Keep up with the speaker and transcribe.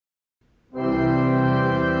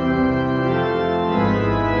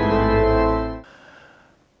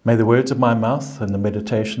May the words of my mouth and the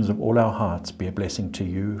meditations of all our hearts be a blessing to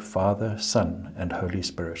you, Father, Son, and Holy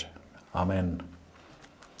Spirit. Amen.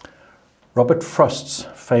 Robert Frost's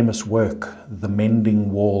famous work, The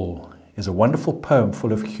Mending Wall, is a wonderful poem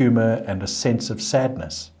full of humour and a sense of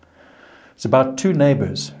sadness. It's about two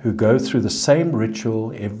neighbours who go through the same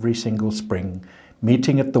ritual every single spring,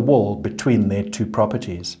 meeting at the wall between their two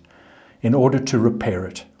properties in order to repair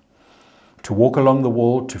it. To walk along the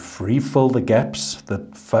wall to fill the gaps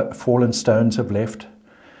that fallen stones have left.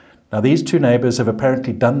 Now these two neighbours have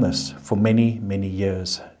apparently done this for many, many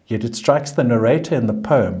years, yet it strikes the narrator in the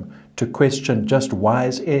poem to question just why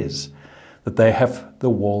it is that they have the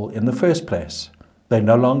wall in the first place. They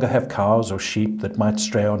no longer have cows or sheep that might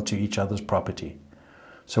stray onto each other's property.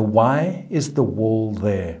 So why is the wall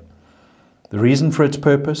there? The reason for its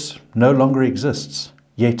purpose no longer exists,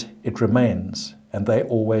 yet it remains. And they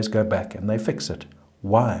always go back and they fix it.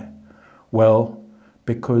 Why? Well,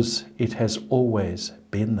 because it has always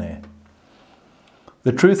been there.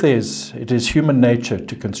 The truth is, it is human nature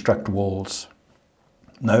to construct walls.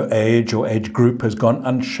 No age or age group has gone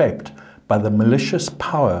unshaped by the malicious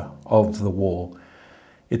power of the wall.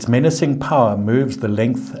 Its menacing power moves the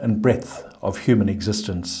length and breadth of human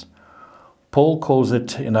existence. Paul calls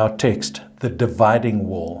it in our text the dividing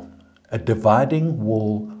wall, a dividing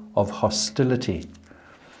wall of hostility.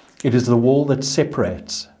 It is the wall that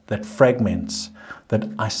separates, that fragments, that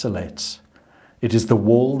isolates. It is the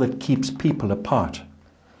wall that keeps people apart.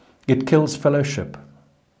 It kills fellowship,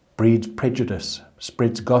 breeds prejudice,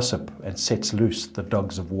 spreads gossip, and sets loose the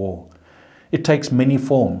dogs of war. It takes many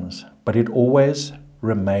forms, but it always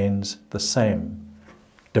remains the same,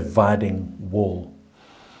 dividing wall.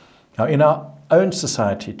 Now, in our own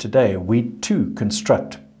society today, we too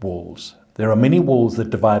construct walls. There are many walls that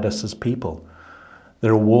divide us as people.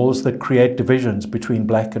 There are walls that create divisions between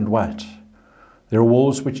black and white. There are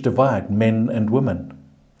walls which divide men and women.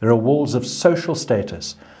 There are walls of social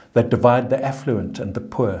status that divide the affluent and the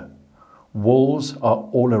poor. Walls are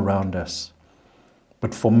all around us.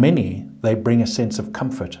 But for many, they bring a sense of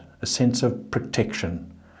comfort, a sense of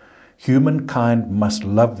protection. Humankind must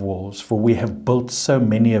love walls, for we have built so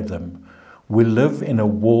many of them. We live in a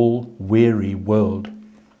wall-weary world.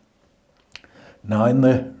 Now, in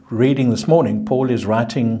the reading this morning, Paul is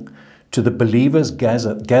writing to the believers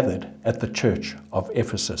gathered at the church of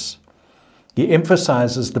Ephesus. He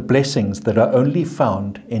emphasizes the blessings that are only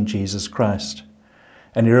found in Jesus Christ.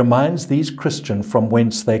 And he reminds these Christians from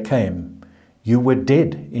whence they came. You were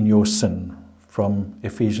dead in your sin, from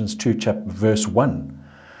Ephesians 2, verse 1.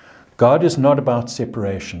 God is not about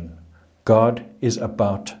separation. God is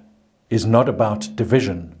not about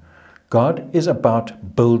division. God is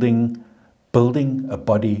about building a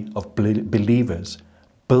body of believers,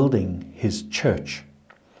 building his church.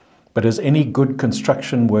 But as any good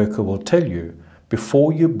construction worker will tell you,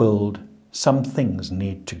 before you build, some things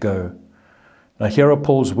need to go. Now here are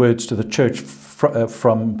Paul's words to the church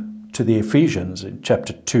to the Ephesians in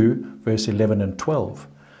chapter 2, verse 11 and 12.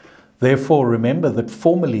 Therefore remember that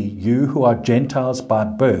formerly you who are Gentiles by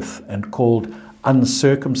birth and called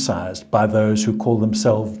uncircumcised by those who call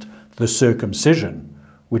themselves the circumcision,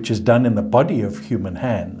 which is done in the body of human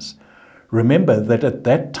hands. Remember that at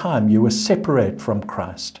that time you were separate from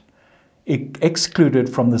Christ, excluded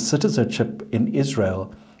from the citizenship in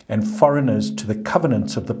Israel, and foreigners to the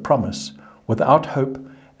covenants of the promise, without hope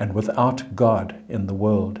and without God in the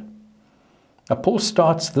world. Now Paul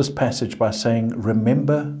starts this passage by saying,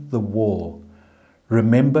 remember the wall.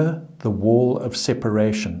 Remember the wall of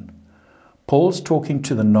separation. Paul's talking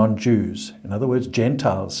to the non-Jews, in other words,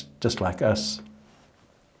 Gentiles, just like us.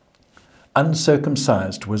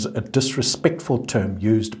 Uncircumcised was a disrespectful term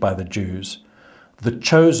used by the Jews, the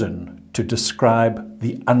chosen to describe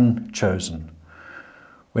the unchosen.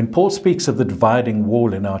 When Paul speaks of the dividing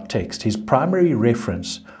wall in our text, his primary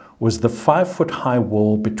reference was the 5-foot-high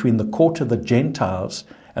wall between the court of the Gentiles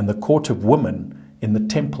and the court of women in the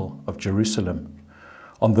temple of Jerusalem.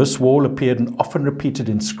 On this wall appeared an often repeated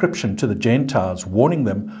inscription to the Gentiles, warning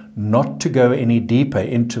them not to go any deeper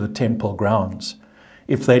into the temple grounds.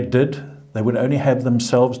 If they did, they would only have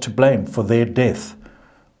themselves to blame for their death,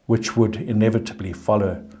 which would inevitably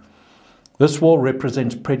follow. This wall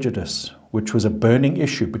represents prejudice, which was a burning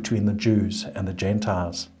issue between the Jews and the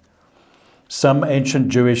Gentiles. Some ancient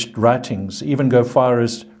Jewish writings even go far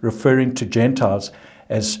as referring to Gentiles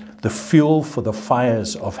as the fuel for the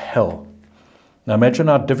fires of hell. Now imagine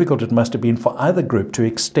how difficult it must have been for either group to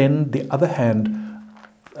extend the other hand,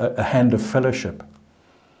 a hand of fellowship.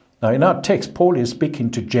 Now in our text, Paul is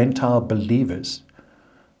speaking to Gentile believers.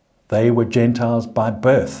 They were Gentiles by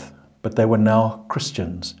birth, but they were now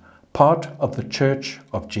Christians part of the Church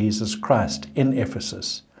of Jesus Christ in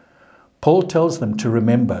Ephesus. Paul tells them to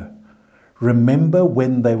remember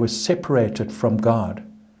when they were separated from God,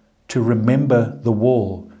 to remember the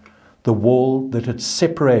wall that had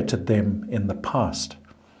separated them in the past.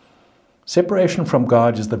 Separation from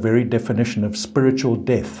God is the very definition of spiritual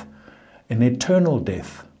death, an eternal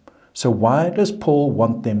death. So why does Paul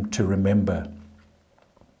want them to remember?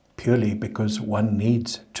 Purely because one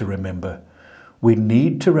needs to remember. We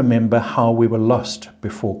need to remember how we were lost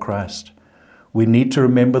before Christ. We need to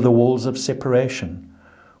remember the walls of separation.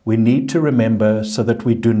 We need to remember so that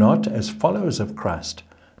we do not, as followers of Christ,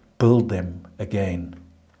 build them again.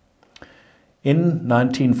 In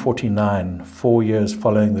 1949, 4 years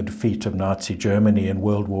following the defeat of Nazi Germany in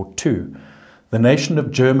World War II, the nation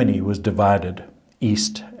of Germany was divided,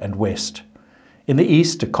 east and west. In the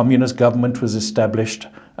east, a communist government was established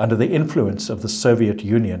under the influence of the Soviet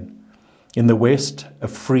Union. In the west, a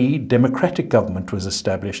free democratic government was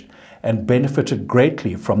established and benefited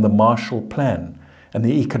greatly from the Marshall Plan and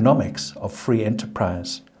the economics of free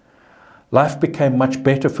enterprise. Life became much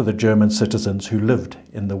better for the German citizens who lived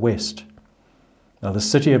in the west. Now, the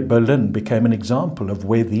city of Berlin became an example of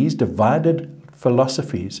where these divided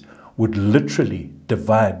philosophies would literally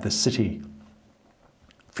divide the city.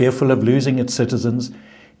 Fearful of losing its citizens,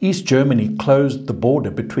 East Germany closed the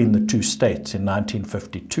border between the two states in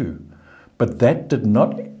 1952. But that did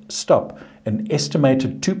not stop an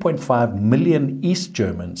estimated 2.5 million East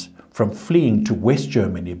Germans from fleeing to West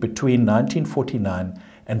Germany between 1949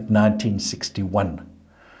 and 1961.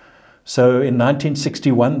 So in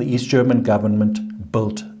 1961, the East German government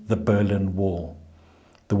built the Berlin Wall.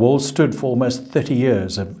 The wall stood for almost 30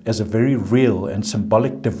 years as a very real and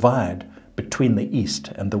symbolic divide between the East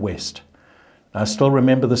and the West. I still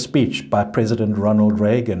remember the speech by President Ronald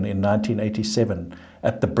Reagan in 1987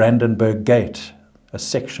 at the Brandenburg Gate, a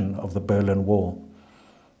section of the Berlin Wall.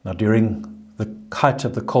 Now, during the height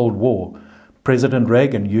of the Cold War, President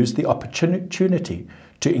Reagan used the opportunity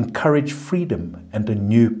to encourage freedom and a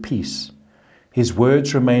new peace. His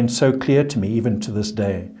words remain so clear to me even to this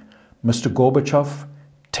day. Mr. Gorbachev,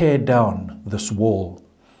 tear down this wall.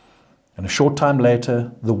 And a short time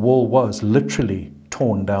later, the wall was literally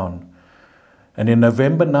torn down. And in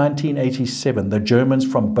November 1987, the Germans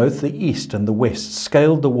from both the East and the West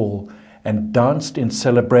scaled the wall and danced in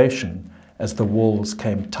celebration as the walls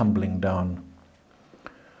came tumbling down.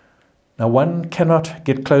 Now, one cannot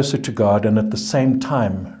get closer to God and at the same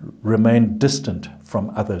time remain distant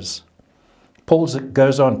from others. Paul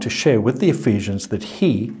goes on to share with the Ephesians that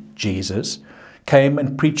he, Jesus, came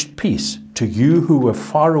and preached peace to you who were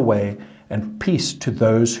far away and peace to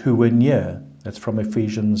those who were near. That's from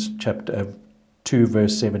Ephesians chapter 2,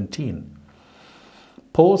 verse 17.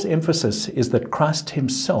 Paul's emphasis is that Christ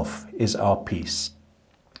himself is our peace.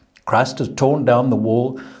 Christ has torn down the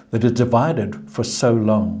wall that has divided for so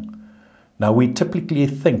long. Now, we typically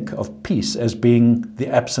think of peace as being the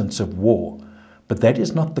absence of war, but that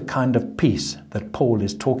is not the kind of peace that Paul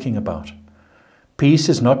is talking about. Peace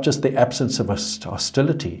is not just the absence of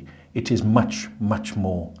hostility, it is much, much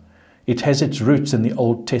more. It has its roots in the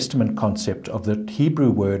Old Testament concept of the Hebrew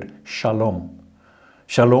word shalom.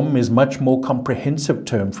 Shalom is a much more comprehensive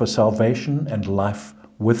term for salvation and life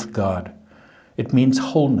with God. It means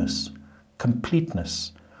wholeness,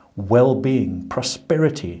 completeness, well-being,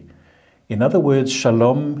 prosperity. In other words,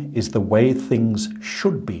 shalom is the way things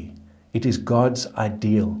should be. It is God's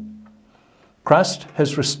ideal. Christ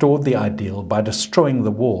has restored the ideal by destroying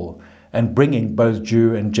the wall and bringing both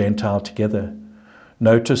Jew and Gentile together.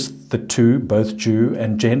 Notice the two, both Jew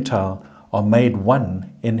and Gentile, are made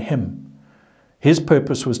one in him. His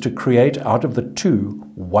purpose was to create out of the two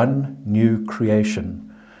one new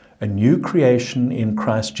creation, a new creation in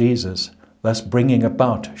Christ Jesus, thus bringing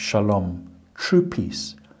about shalom, true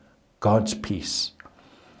peace, God's peace.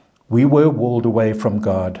 We were walled away from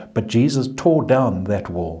God, but Jesus tore down that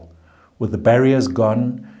wall. With the barriers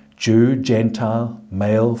gone, Jew, Gentile,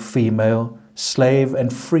 male, female, slave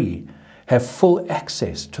and free have full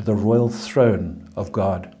access to the royal throne of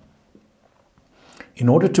God. In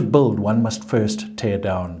order to build, one must first tear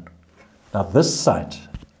down. Now this sight,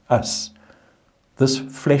 us, this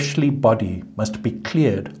fleshly body must be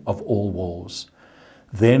cleared of all walls.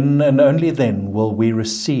 Then and only then will we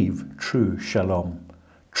receive true shalom,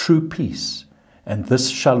 true peace. And this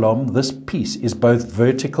shalom, this peace, is both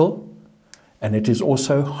vertical and it is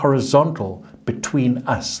also horizontal between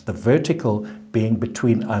us, the vertical being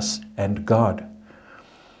between us and God.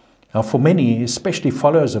 Now for many, especially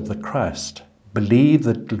followers of the Christ, believe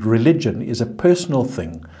that religion is a personal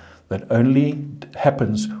thing that only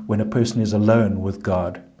happens when a person is alone with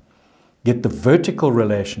God. Yet the vertical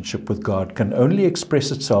relationship with God can only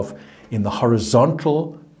express itself in the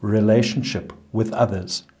horizontal relationship with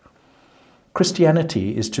others.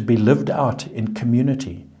 Christianity is to be lived out in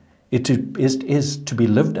community. It is to be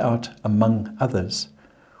lived out among others.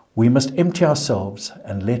 We must empty ourselves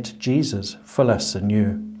and let Jesus fill us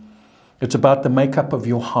anew. It's about the makeup of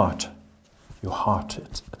your heart. Your heart.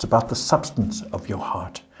 It's about the substance of your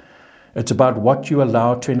heart. It's about what you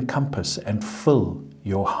allow to encompass and fill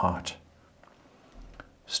your heart.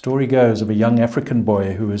 Story goes of a young African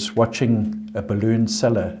boy who was watching a balloon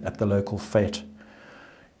seller at the local fete.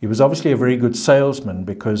 He was obviously a very good salesman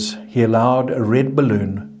because he allowed a red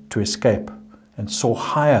balloon to escape and soar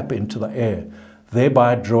high up into the air,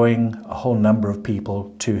 thereby drawing a whole number of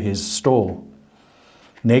people to his stall.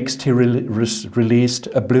 Next, he released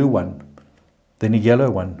a blue one, then a yellow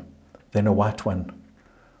one, then a white one.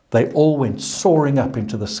 They all went soaring up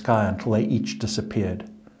into the sky until they each disappeared.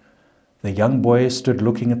 The young boy stood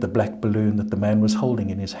looking at the black balloon that the man was holding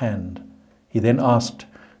in his hand. He then asked,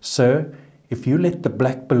 "Sir, if you let the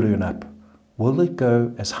black balloon up, will it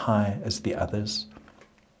go as high as the others?"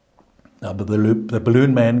 Now the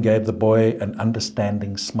balloon man gave the boy an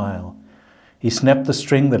understanding smile. He snapped the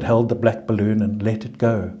string that held the black balloon and let it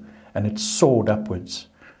go, and it soared upwards.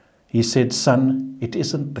 He said, "Son, it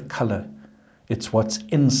isn't the color, it's what's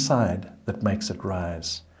inside that makes it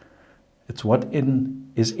rise. It's what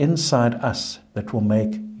is inside us that will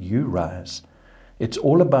make you rise. It's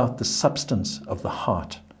all about the substance of the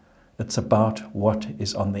heart. It's about what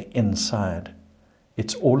is on the inside.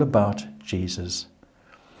 It's all about Jesus.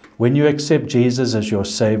 When you accept Jesus as your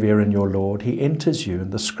Savior and your Lord, He enters you,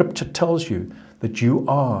 and the Scripture tells you that you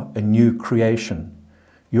are a new creation.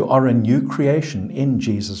 You are a new creation in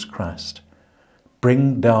Jesus Christ.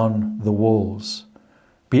 Bring down the walls.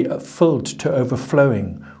 Be filled to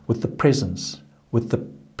overflowing with the presence, with the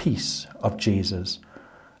peace of Jesus.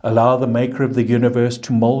 Allow the Maker of the universe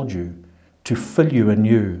to mold you, to fill you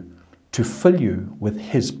anew, to fill you with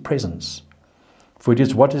His presence. For it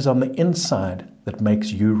is what is on the inside that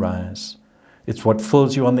makes you rise. It's what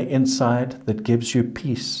fills you on the inside that gives you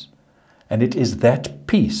peace. And it is that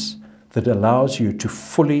peace that allows you to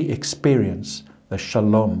fully experience the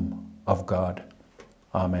shalom of God.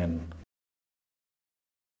 Amen.